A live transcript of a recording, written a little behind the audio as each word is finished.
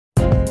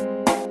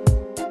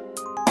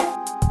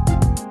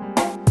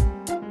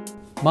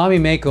Mommy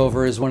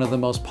Makeover is one of the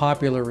most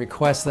popular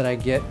requests that I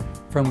get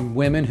from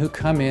women who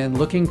come in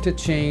looking to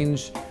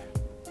change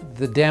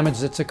the damage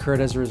that's occurred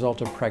as a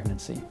result of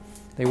pregnancy.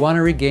 They want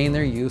to regain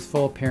their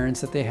youthful appearance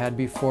that they had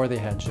before they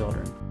had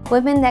children.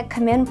 Women that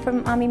come in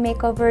from mommy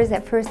makeovers,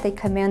 at first they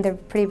come in, they're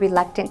pretty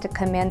reluctant to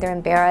come in, they're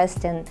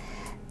embarrassed and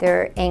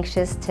they're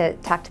anxious to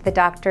talk to the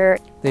doctor.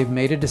 They've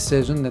made a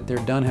decision that they're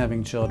done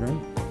having children.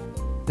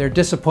 They're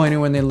disappointed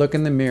when they look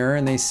in the mirror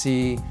and they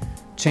see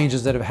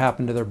changes that have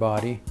happened to their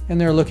body, and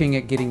they're looking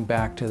at getting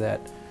back to that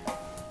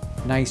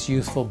nice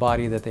youthful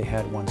body that they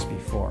had once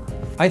before.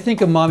 I think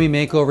of mommy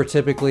makeover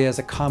typically as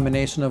a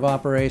combination of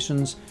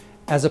operations,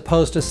 as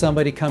opposed to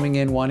somebody coming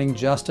in wanting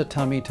just a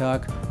tummy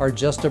tuck or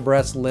just a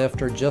breast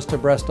lift or just a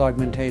breast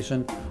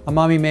augmentation. A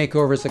mommy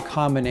makeover is a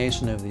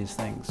combination of these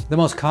things. The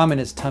most common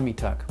is tummy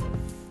tuck.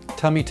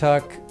 Tummy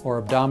tuck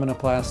or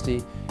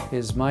abdominoplasty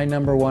is my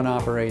 #1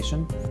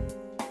 operation.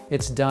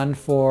 It's done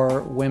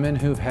for women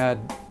who've had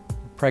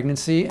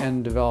pregnancy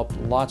and developed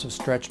lots of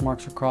stretch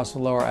marks across the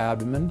lower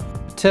abdomen.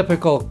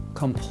 Typical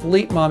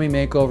complete mommy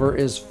makeover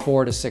is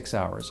 4 to 6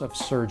 hours of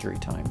surgery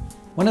time.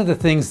 One of the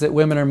things that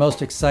women are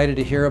most excited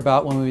to hear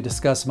about when we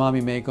discuss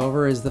mommy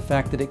makeover is the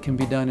fact that it can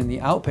be done in the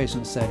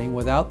outpatient setting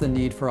without the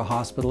need for a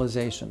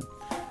hospitalization.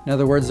 In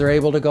other words, they're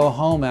able to go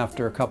home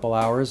after a couple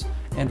hours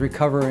and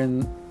recover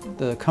in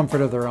the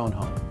comfort of their own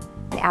home.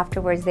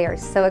 Afterwards, they are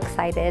so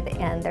excited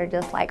and they're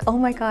just like, oh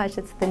my gosh,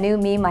 it's the new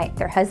me.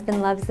 Their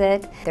husband loves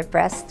it. Their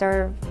breasts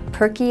are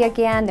perky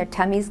again, their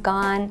tummy's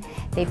gone.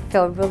 They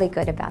feel really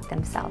good about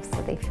themselves,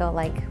 so they feel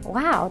like,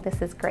 wow,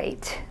 this is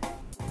great.